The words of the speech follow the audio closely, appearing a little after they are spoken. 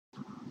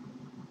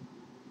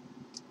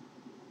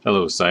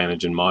Hello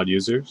CyanogenMod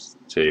users.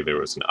 Today there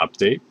was an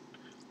update,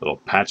 a little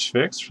patch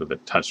fix for the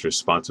touch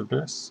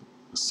responsiveness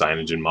of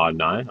CyanogenMod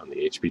 9 on the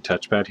HP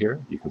Touchpad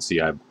here. You can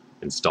see I've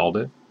installed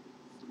it.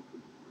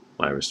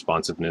 My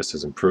responsiveness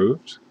has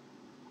improved.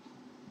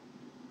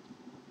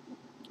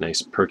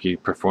 Nice perky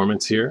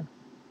performance here.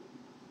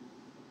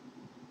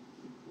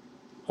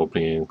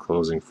 Opening and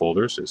closing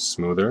folders is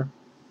smoother.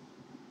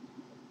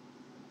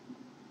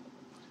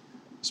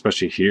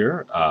 Especially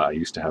here, I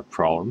used to have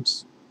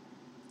problems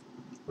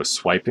with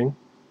swiping.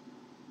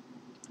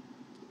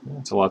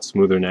 It's a lot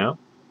smoother now.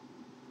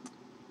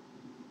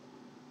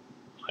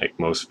 Like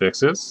most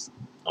fixes,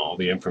 all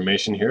the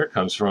information here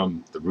comes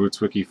from the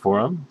Roots Wiki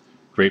forum.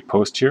 Great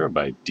post here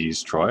by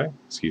Dees Troy.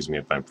 Excuse me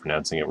if I'm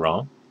pronouncing it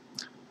wrong.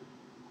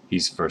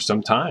 He's for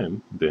some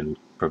time been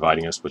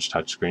providing us with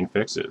touchscreen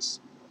fixes.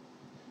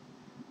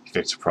 He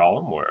fixed a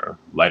problem where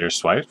lighter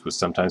swipes would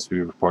sometimes be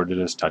reported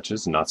as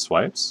touches and not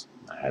swipes.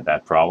 I had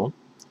that problem.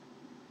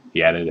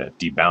 He added a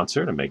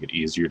debouncer to make it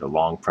easier to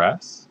long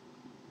press.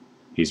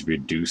 He's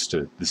reduced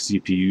the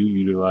CPU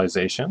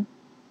utilization,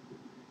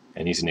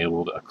 and he's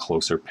enabled a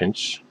closer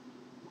pinch,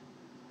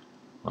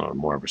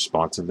 more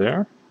responsive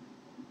there.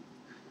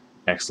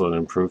 Excellent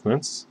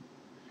improvements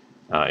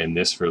in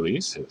this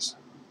release is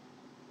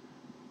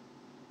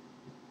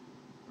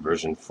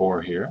version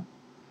 4 here.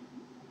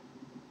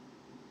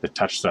 The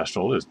touch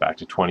threshold is back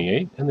to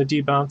 28, and the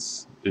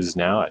debounce is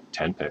now at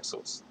 10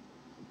 pixels.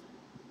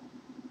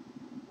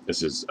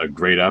 This is a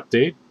great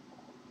update.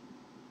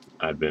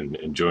 I've been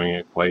enjoying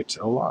it quite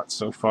a lot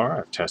so far.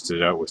 I've tested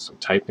it out with some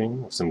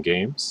typing, with some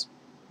games.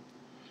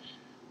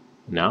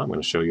 Now I'm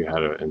going to show you how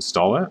to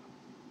install it.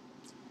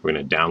 We're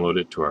going to download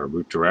it to our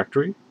root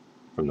directory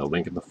from the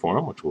link in the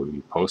forum, which will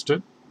be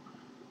posted.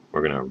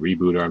 We're going to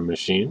reboot our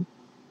machine,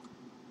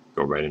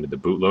 go right into the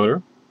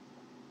bootloader.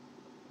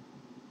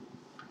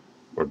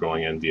 We're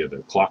going in via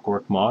the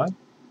Clockwork mod.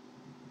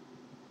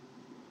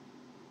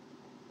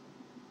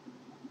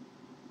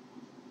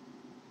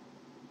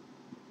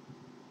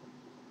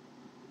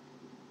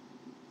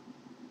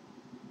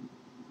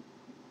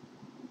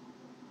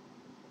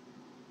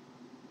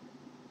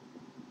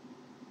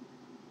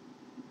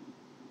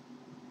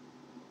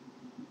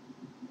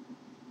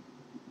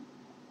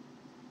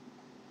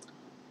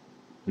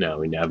 Now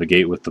we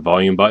navigate with the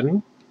volume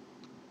button.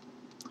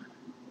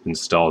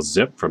 Install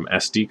zip from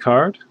SD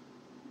card.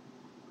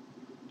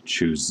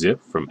 Choose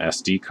zip from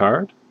SD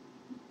card.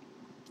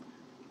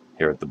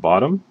 Here at the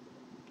bottom,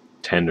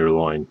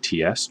 Tenderloin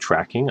TS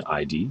tracking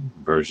ID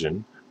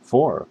version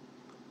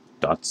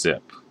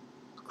 4.zip.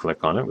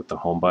 Click on it with the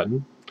home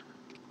button.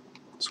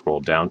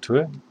 Scroll down to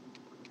it.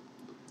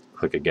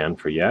 Click again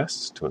for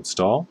yes to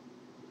install.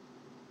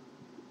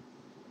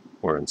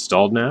 We're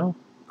installed now.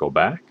 Go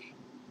back.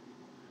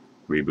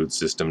 Reboot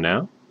system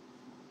now.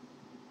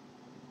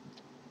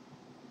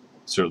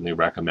 Certainly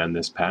recommend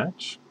this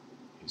patch.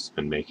 He's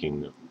been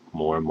making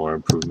more and more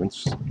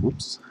improvements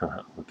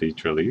with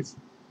each release.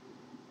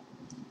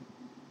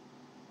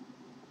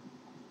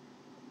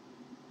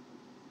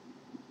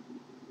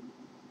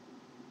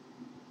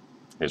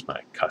 Here's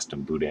my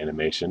custom boot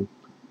animation.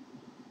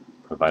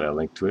 Provide a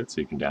link to it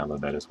so you can download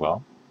that as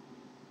well.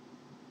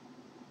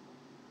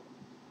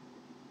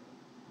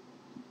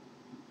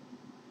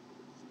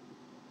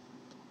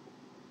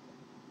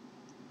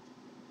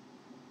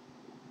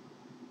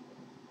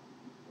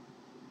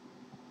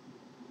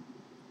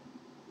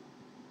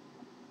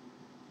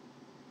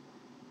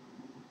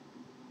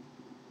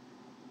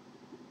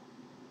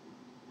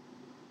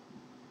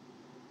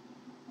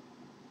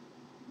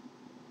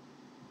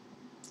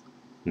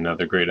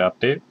 Another great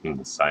update from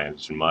the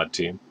CyanogenMod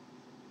team.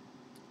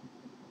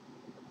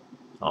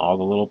 All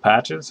the little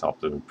patches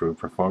help to improve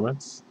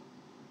performance.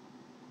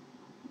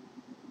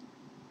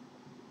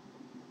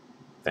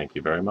 Thank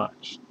you very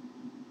much.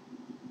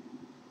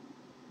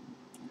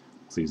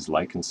 Please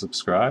like and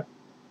subscribe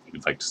if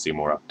you'd like to see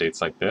more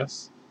updates like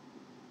this.